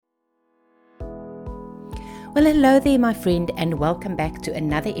Well, hello there, my friend, and welcome back to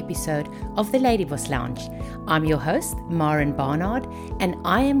another episode of the Lady Boss Lounge. I'm your host, Maren Barnard, and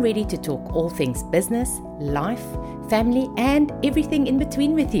I am ready to talk all things business, life, family, and everything in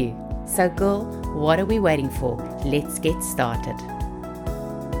between with you. So, girl, what are we waiting for? Let's get started.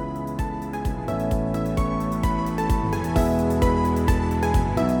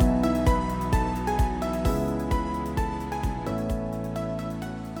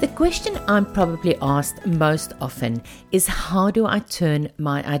 The question I'm probably asked most often is, how do I turn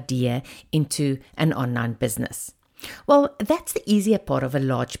my idea into an online business? Well, that's the easier part of a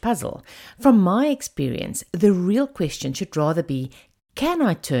large puzzle. From my experience, the real question should rather be, can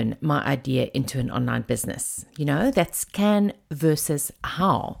I turn my idea into an online business? That's can versus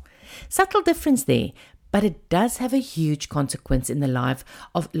how. Subtle difference there, but it does have a huge consequence in the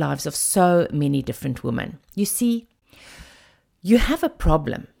lives of so many different women. You see, you have a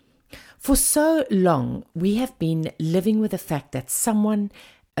problem. For so long, we have been living with the fact that someone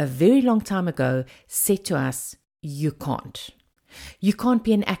a very long time ago said to us, you can't. You can't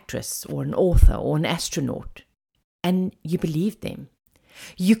be an actress or an author or an astronaut. And you believed them.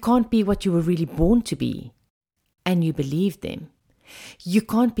 You can't be what you were really born to be. And you believed them. You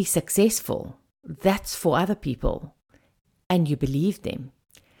can't be successful. That's for other people. And you believed them.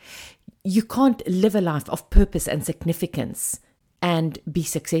 You can't live a life of purpose and significance and be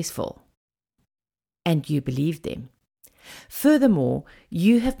successful. And you believe them. Furthermore,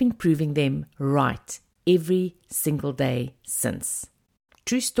 you have been proving them right every single day since.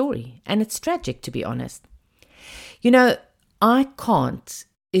 True story, and it's tragic, to be honest. I can't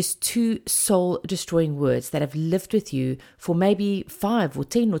is two soul-destroying words that have lived with you for maybe 5 or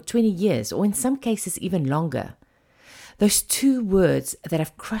 10 or 20 years, or in some cases even longer. Those two words that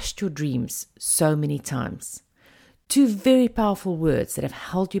have crushed your dreams so many times. Two very powerful words that have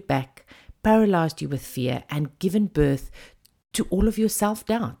held you back, paralyzed you with fear, and given birth to all of your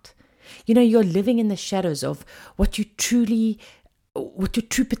self-doubt. You're living in the shadows of what your true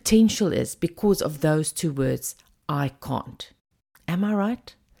potential is because of those two words, I can't. Am I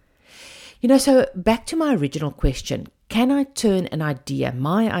right? So back to my original question, can I turn an idea,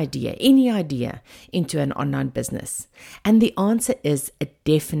 my idea, any idea, into an online business? And the answer is a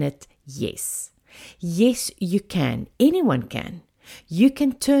definite yes. Yes, you can. Anyone can. You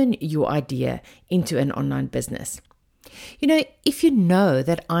can turn your idea into an online business. If you know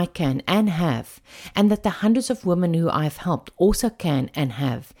that I can and have, and that the hundreds of women who I've helped also can and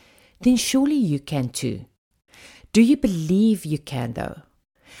have, then surely you can too. Do you believe you can though?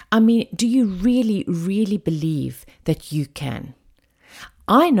 Do you really, really believe that you can?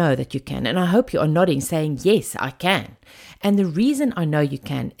 I know that you can, and I hope you are nodding saying, yes, I can. And the reason I know you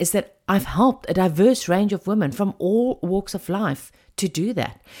can is that I've helped a diverse range of women from all walks of life to do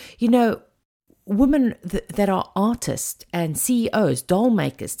that. Women that are artists and CEOs, doll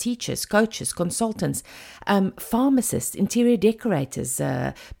makers, teachers, coaches, consultants, pharmacists, interior decorators,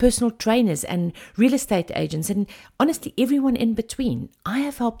 personal trainers, and real estate agents, and honestly, everyone in between. I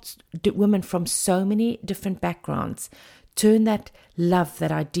have helped women from so many different backgrounds turn that love,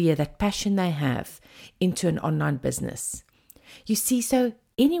 that idea, that passion they have into an online business. You see, so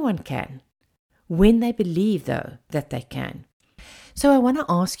anyone can, when they believe, though, that they can. So I want to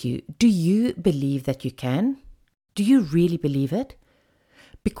ask you, do you believe that you can? Do you really believe it?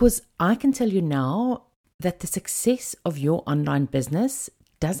 Because I can tell you now that the success of your online business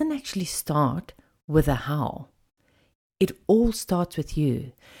doesn't actually start with a how. It all starts with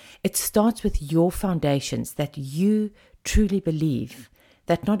you. It starts with your foundations, that you truly believe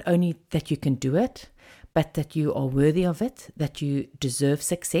that not only that you can do it, but that you are worthy of it, that you deserve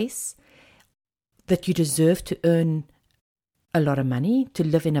success, that you deserve to earn a lot of money, to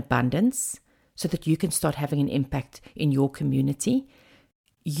live in abundance, so that you can start having an impact in your community.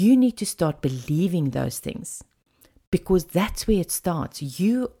 You need to start believing those things, because that's where it starts.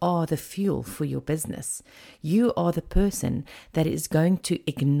 You are the fuel for your business. You are the person that is going to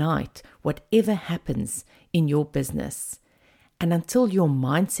ignite whatever happens in your business. And until your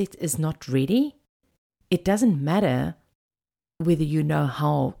mindset is not ready, it doesn't matter whether you know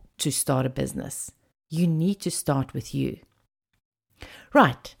how to start a business. You need to start with you.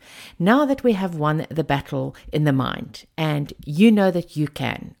 Right, now that we have won the battle in the mind and you know that you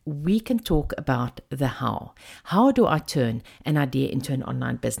can, we can talk about the how. How do I turn an idea into an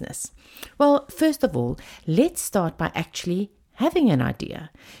online business? Well, first of all, let's start by actually having an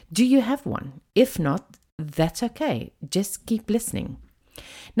idea. Do you have one? If not, that's okay. Just keep listening.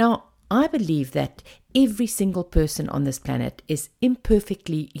 Now, I believe that every single person on this planet is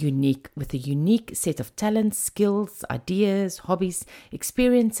imperfectly unique with a unique set of talents, skills, ideas, hobbies,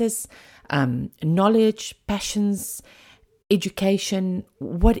 experiences, knowledge, passions, education,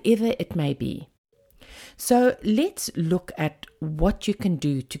 whatever it may be. So let's look at what you can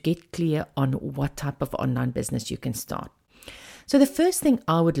do to get clear on what type of online business you can start. So the first thing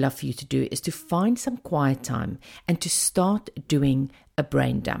I would love for you to do is to find some quiet time and to start doing a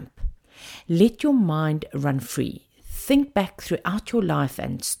brain dump. Let your mind run free. Think back throughout your life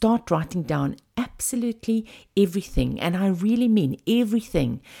and start writing down absolutely everything, and I really mean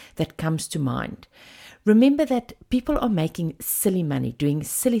everything that comes to mind. Remember that people are making silly money, doing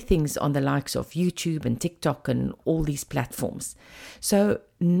silly things on the likes of YouTube and TikTok and all these platforms. So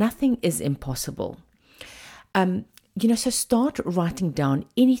nothing is impossible. So start writing down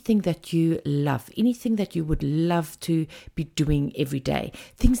anything that you love, anything that you would love to be doing every day,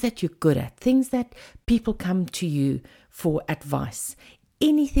 things that you're good at, things that people come to you for advice,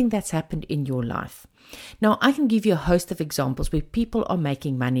 anything that's happened in your life. Now, I can give you a host of examples where people are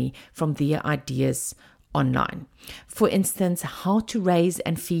making money from their ideas online. For instance, how to raise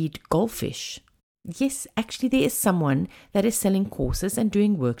and feed goldfish. Yes, actually there is someone that is selling courses and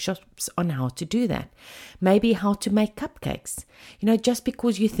doing workshops on how to do that. Maybe how to make cupcakes. Just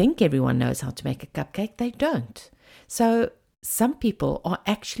because you think everyone knows how to make a cupcake, they don't. So some people are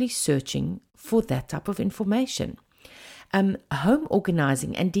actually searching for that type of information. Home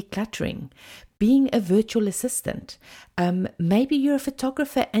organizing and decluttering, being a virtual assistant. Maybe you're a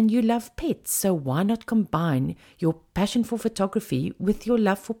photographer and you love pets, so why not combine your passion for photography with your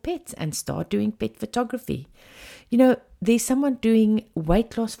love for pets and start doing pet photography? There's someone doing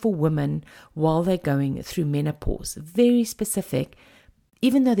weight loss for women while they're going through menopause, very specific.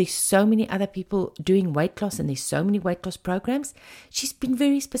 Even though there's so many other people doing weight loss and there's so many weight loss programs, she's been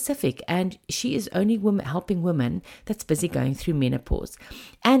very specific, and she is only helping women that's busy going through menopause.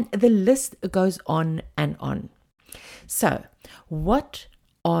 And the list goes on and on. So, what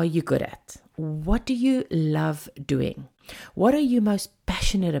are you good at? What do you love doing? What are you most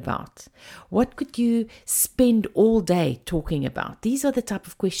passionate about? What could you spend all day talking about? These are the type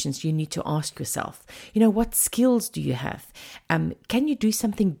of questions you need to ask yourself. What skills do you have? Can you do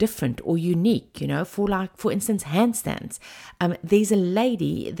something different or unique? For instance, handstands. There's a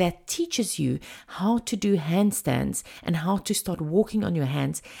lady that teaches you how to do handstands and how to start walking on your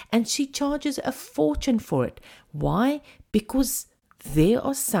hands, and she charges a fortune for it. Why? Because there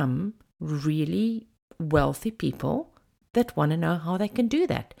are some really wealthy people that want to know how they can do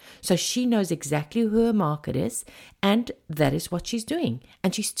that. So she knows exactly who her market is, and that is what she's doing.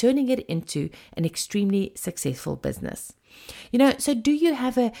 And she's turning it into an extremely successful business. So do you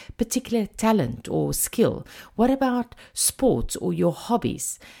have a particular talent or skill? What about sports or your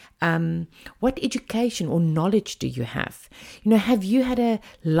hobbies? What education or knowledge do you have? Have you had a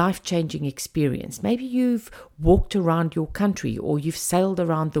life-changing experience? Maybe you've walked around your country or you've sailed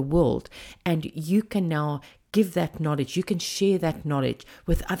around the world, and you can now give that knowledge. You can share that knowledge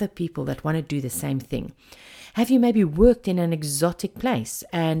with other people that want to do the same thing. Have you maybe worked in an exotic place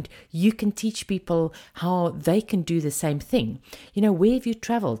and you can teach people how they can do the same thing? Where have you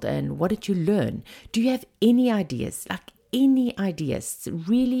traveled and what did you learn? Do you have any ideas? Any ideas?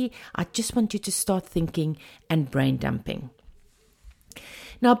 Really, I just want you to start thinking and brain dumping.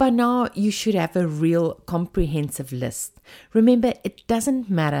 Now, by now, you should have a real comprehensive list. Remember, it doesn't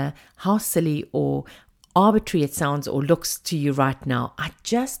matter how silly or arbitrary it sounds or looks to you right now. I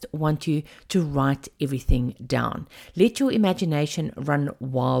just want you to write everything down. Let your imagination run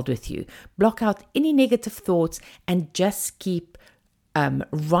wild with you. Block out any negative thoughts and just keep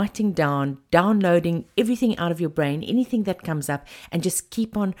writing down, downloading everything out of your brain, anything that comes up, and just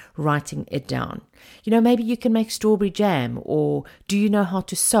keep on writing it down. Maybe you can make strawberry jam, or do you know how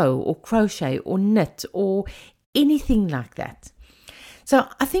to sew or crochet or knit or anything like that? So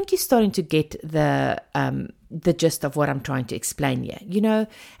I think you're starting to get the gist of what I'm trying to explain here.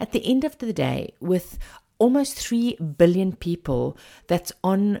 At the end of the day, with almost 3 billion people that's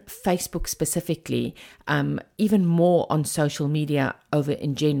on Facebook specifically, even more on social media over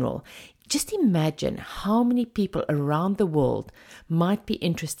in general, just imagine how many people around the world might be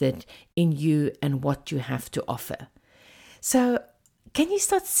interested in you and what you have to offer. So can you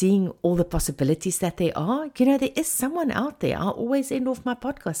start seeing all the possibilities that there are? There is someone out there. I always end off my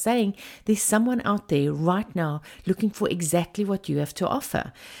podcast saying there's someone out there right now looking for exactly what you have to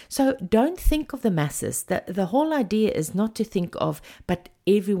offer. So don't think of the masses. The whole idea is not to think of, but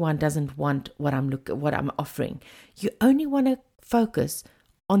everyone doesn't want what I'm offering. You only want to focus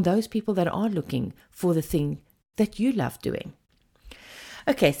on those people that are looking for the thing that you love doing.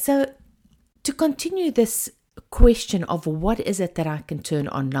 Okay, so to continue this question of what is it that I can turn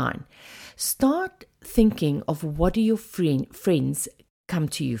online, start thinking of what do your friends come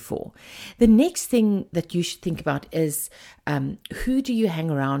to you for. The next thing that you should think about is who do you hang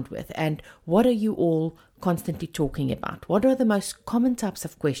around with, and what are you all constantly talking about? What are the most common types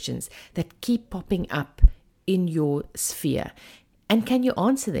of questions that keep popping up in your sphere? And can you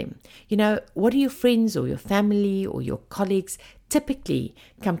answer them? What do your friends or your family or your colleagues typically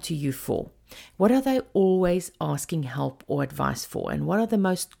come to you for? What are they always asking help or advice for? And what are the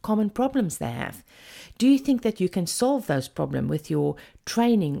most common problems they have? Do you think that you can solve those problems with your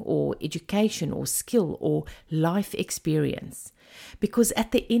training or education or skill or life experience? Because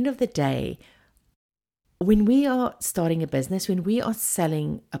at the end of the day, when we are starting a business, when we are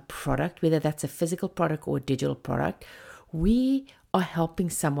selling a product, whether that's a physical product or a digital product, we are helping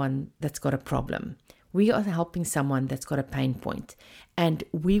someone that's got a problem. We are helping someone that's got a pain point, and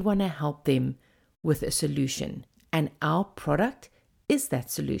we want to help them with a solution, and our product is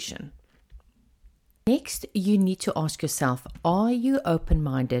that solution. Next, you need to ask yourself, are you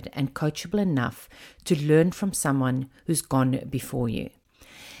open-minded and coachable enough to learn from someone who's gone before you?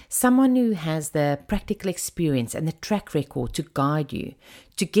 Someone who has the practical experience and the track record to guide you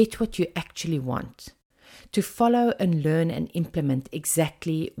to get what you actually want, to follow and learn and implement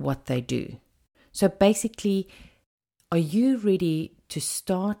exactly what they do. So basically, are you ready to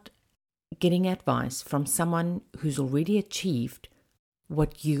start getting advice from someone who's already achieved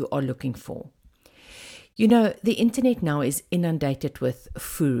what you are looking for? The internet now is inundated with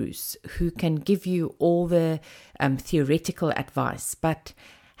gurus who can give you all the theoretical advice, but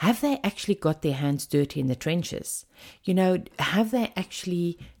have they actually got their hands dirty in the trenches? Have they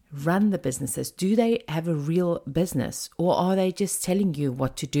actually run the businesses? Do they have a real business, or are they just telling you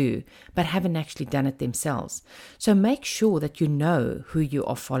what to do but haven't actually done it themselves? So make sure that you know who you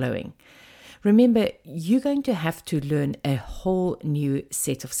are following. Remember, you're going to have to learn a whole new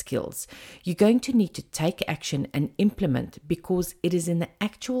set of skills. You're going to need to take action and implement, because it is in the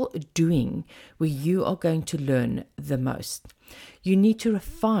actual doing where you are going to learn the most. You need to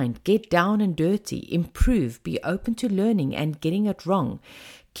refine, get down and dirty, improve, be open to learning and getting it wrong.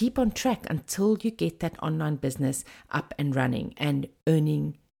 Keep on track until you get that online business up and running and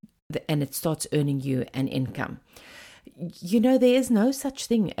and it starts earning you an income. There is no such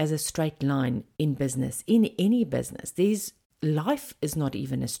thing as a straight line in business, in any business. Life is not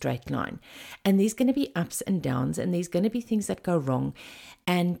even a straight line. And there's going to be ups and downs, and there's going to be things that go wrong.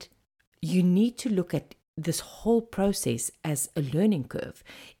 And you need to look at this whole process as a learning curve.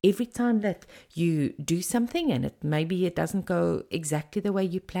 Every time that you do something and maybe it doesn't go exactly the way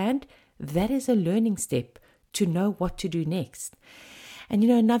you planned, that is a learning step to know what to do next. And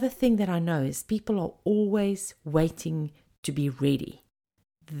another thing that I know is people are always waiting to be ready.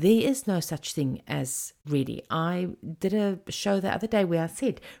 There is no such thing as ready. I did a show the other day where I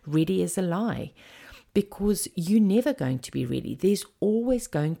said ready is a lie, because you're never going to be ready. There's always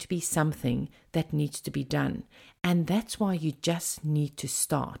going to be something that needs to be done. And that's why you just need to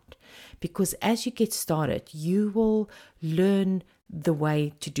start. Because as you get started, you will learn the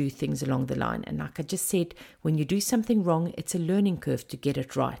way to do things along the line. And like I just said, when you do something wrong, it's a learning curve to get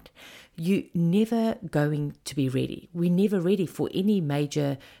it right. You're never going to be ready. We're never ready for any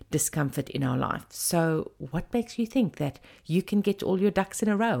major discomfort in our life. So what makes you think that you can get all your ducks in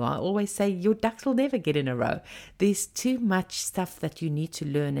a row? I always say your ducks will never get in a row. There's too much stuff that you need to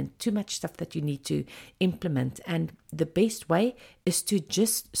learn and too much stuff that you need to implement. And the best way is to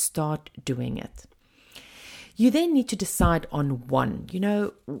just start doing it. You then need to decide on one.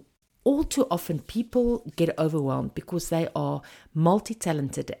 All too often people get overwhelmed because they are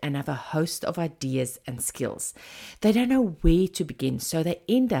multi-talented and have a host of ideas and skills. They don't know where to begin, so they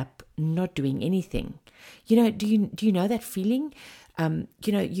end up not doing anything. Do you know that feeling?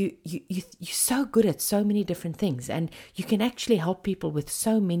 You're so good at so many different things, and you can actually help people with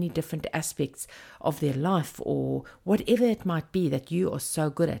so many different aspects of their life or whatever it might be that you are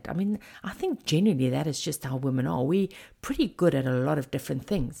so good at. I mean, I think generally that is just how women are. We're pretty good at a lot of different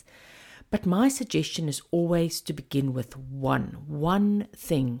things. But my suggestion is always to begin with one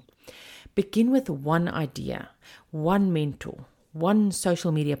thing. Begin with one idea, one mentor, one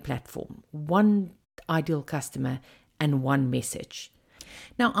social media platform, one ideal customer, and one message.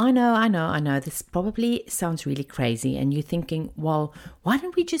 Now, I know, this probably sounds really crazy, and you're thinking, well, why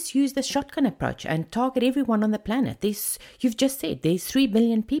don't we just use the shotgun approach and target everyone on the planet? You've just said there's 3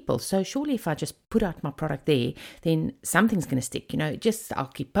 billion people, so surely if I just put out my product there, then something's going to stick. I'll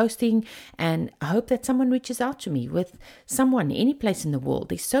keep posting and I hope that someone reaches out to me with someone, any place in the world.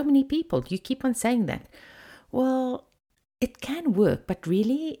 There's so many people. You keep on saying that. Well, it can work, but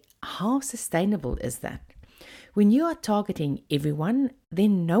really, how sustainable is that? When you are targeting everyone,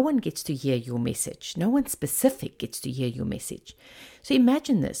 then no one gets to hear your message. No one specific gets to hear your message. So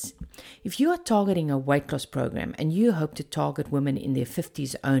imagine this. If you are targeting a weight loss program and you hope to target women in their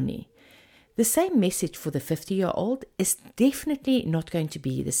 50s only, the same message for the 50-year-old is definitely not going to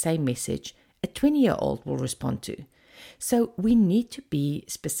be the same message a 20-year-old will respond to. So we need to be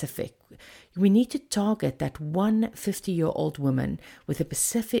specific. We need to target that one 50-year-old woman with a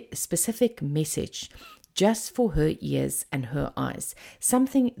specific message just for her ears and her eyes.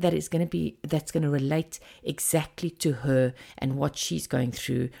 Something that's going to relate exactly to her and what she's going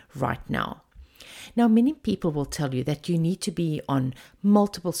through right now. Now, many people will tell you that you need to be on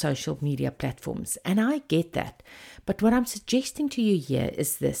multiple social media platforms, and I get that. But what I'm suggesting to you here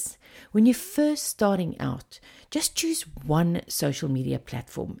is this. When you're first starting out, just choose one social media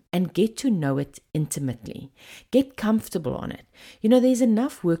platform and get to know it intimately. Get comfortable on it. There's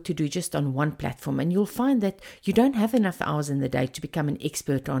enough work to do just on one platform, and you'll find that you don't have enough hours in the day to become an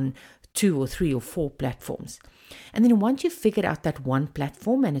expert on 2 or 3 or 4 platforms. And then once you've figured out that one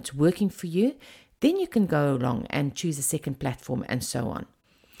platform and it's working for you, then you can go along and choose a second platform and so on.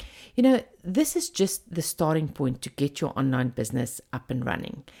 This is just the starting point to get your online business up and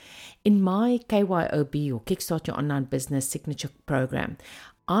running. In my KYOB, or Kickstart Your Online Business Signature Program,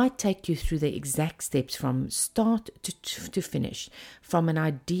 I take you through the exact steps from start to finish, from an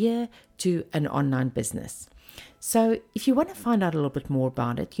idea to an online business. So if you want to find out a little bit more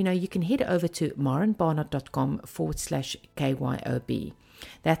about it, you can head over to marenbarnard.com/KYOB.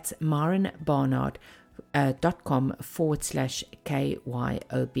 That's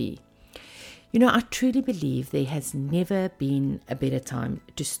marenbarnard.com/KYOB. I truly believe there has never been a better time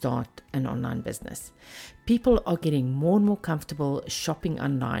to start an online business. People are getting more and more comfortable shopping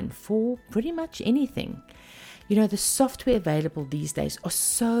online for pretty much anything. The software available these days are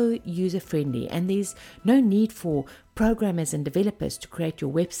so user-friendly, and there's no need for programmers and developers to create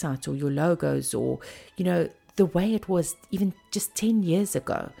your websites or your logos or, the way it was even just 10 years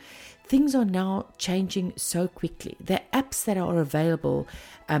ago. Things are now changing so quickly. The apps that are available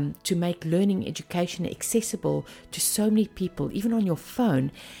to make learning education accessible to so many people, even on your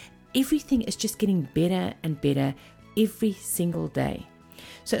phone, everything is just getting better and better every single day.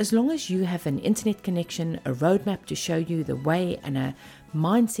 So as long as you have an internet connection, a roadmap to show you the way, and a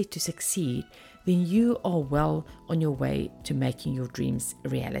mindset to succeed, then you are well on your way to making your dreams a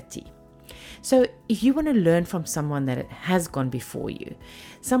reality. So if you want to learn from someone that has gone before you,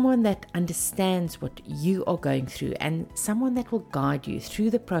 someone that understands what you are going through, and someone that will guide you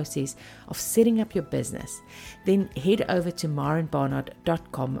through the process of setting up your business, then head over to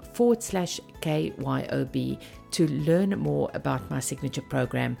marenbarnard.com/KYOB to learn more about my signature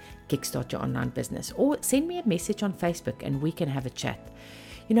program, Kickstart Your Online Business, or send me a message on Facebook and we can have a chat.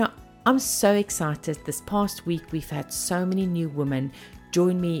 I'm so excited. This past week, we've had so many new women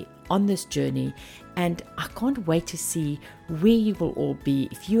join me on this journey, and I can't wait to see where you will all be.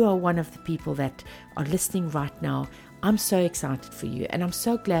 If you are one of the people that are listening right now, I'm so excited for you, and I'm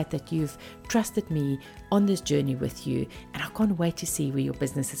so glad that you've trusted me on this journey with you, and I can't wait to see where your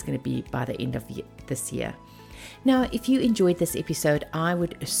business is going to be by the end of this year. Now, if you enjoyed this episode, I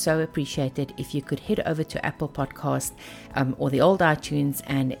would so appreciate it if you could head over to Apple Podcast or the old iTunes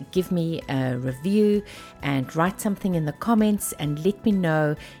and give me a review and write something in the comments and let me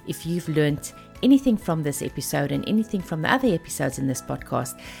know if you've learned anything from this episode and anything from the other episodes in this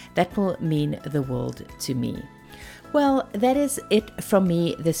podcast. That will mean the world to me. Well, that is it from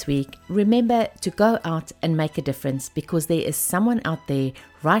me this week. Remember to go out and make a difference, because there is someone out there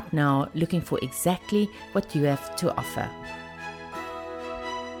right now looking for exactly what you have to offer.